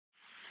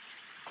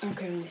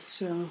Okay,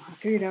 so I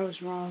figured I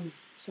was wrong.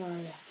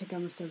 Sorry, I think I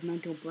must have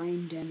mental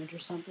brain damage or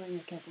something. I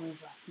can't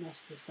believe I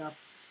messed this up.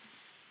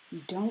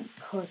 You don't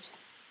put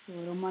the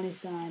little money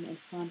sign in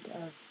front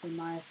of the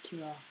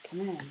MySQL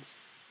commands.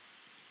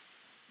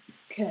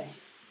 Okay,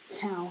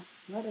 now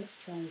let us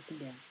try this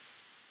again.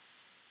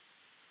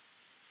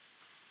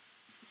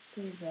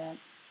 Save that.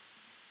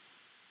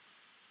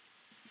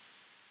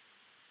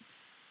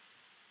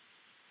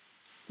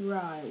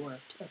 Right, it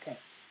worked. Okay,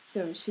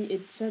 so see,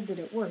 it said that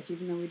it worked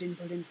even though we didn't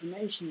put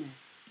information there.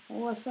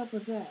 Well, what's up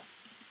with that?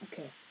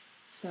 Okay,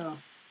 so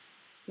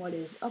what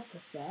is up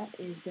with that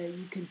is that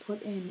you can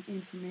put in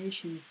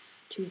information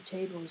to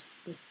tables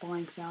with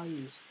blank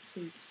values.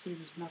 So you can see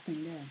there's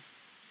nothing there.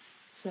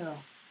 So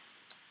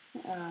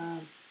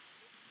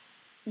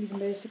you can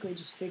basically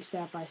just fix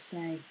that by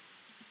saying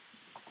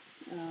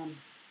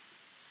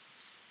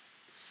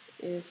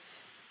if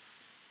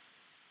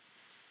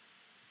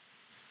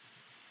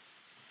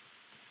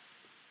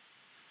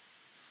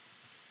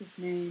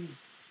name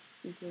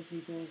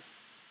equals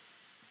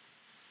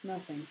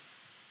nothing,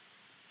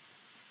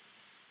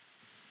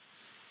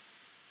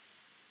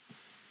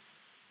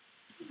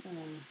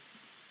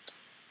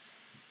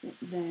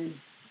 then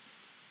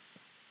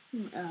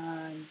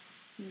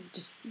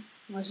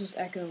let's just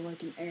echo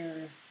like an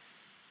error.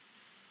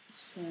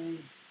 Say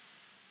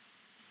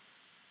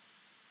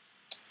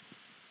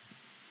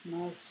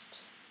must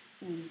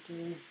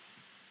enter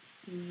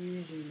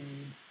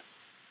username.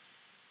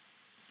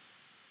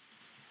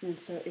 And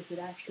so if it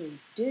actually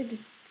did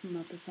come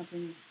up with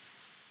something,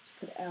 just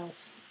put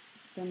else,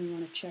 then we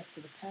want to check for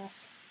the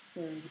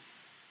password.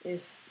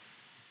 If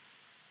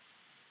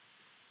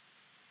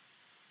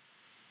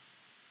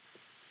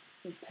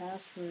the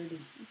password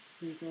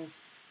equals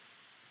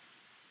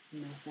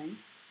nothing,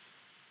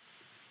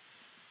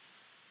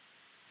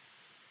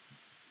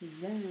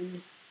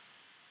 then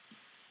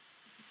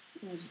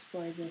we'll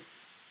display the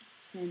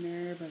same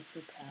error but for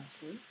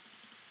password.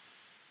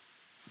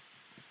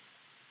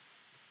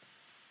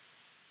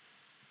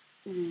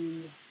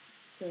 And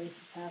so if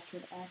the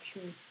password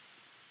actually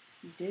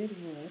did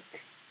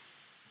work,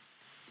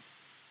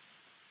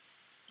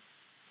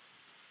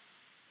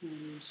 and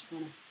you just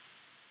want to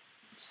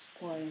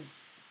display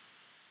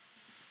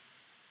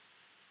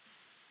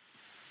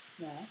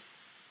that,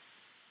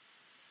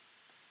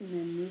 and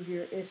then move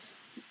your if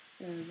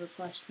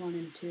request 1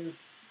 and 2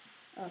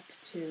 up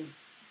to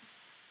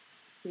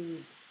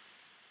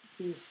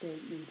these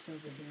statements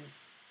over here.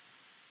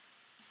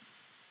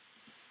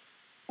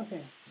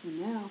 Okay, so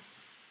now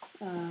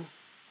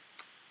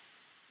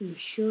you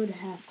should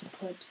have to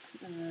put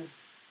a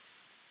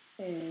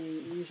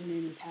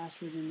username and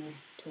password in there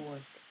to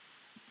work.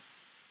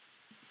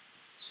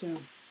 So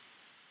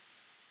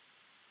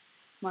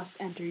must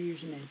enter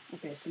username.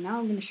 Okay, so now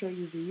I'm going to show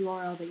you the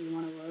URL that you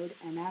want to load,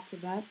 and after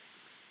that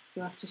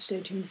you'll have to stay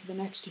tuned for the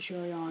next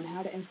tutorial on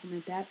how to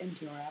implement that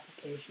into your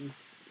application.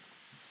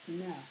 So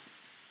now,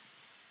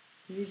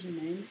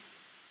 username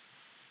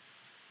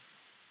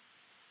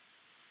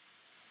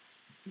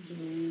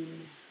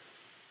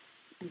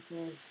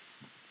equals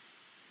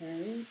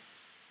Harry,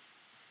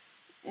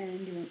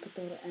 and you want to put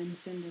the little N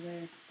symbol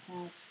there,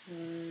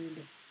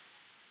 password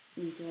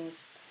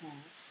equals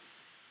pass.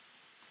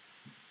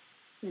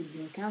 And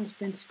your account has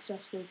been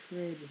successfully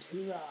created.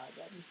 Hoorah!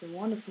 That is the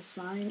wonderful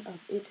sign of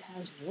it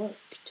has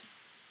worked.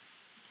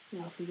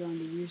 Now if we go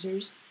into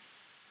users,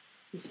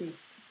 you see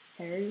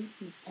Harry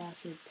with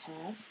password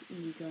pass,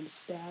 and you go into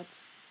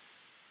stats,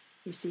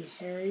 you see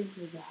Harry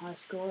with a high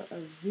score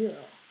of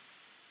 0.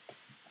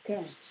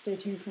 Okay, stay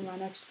tuned for my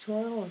next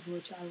tutorial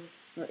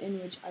in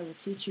which I will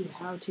teach you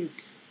how to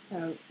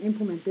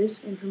implement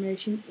this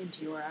information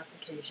into your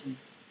application.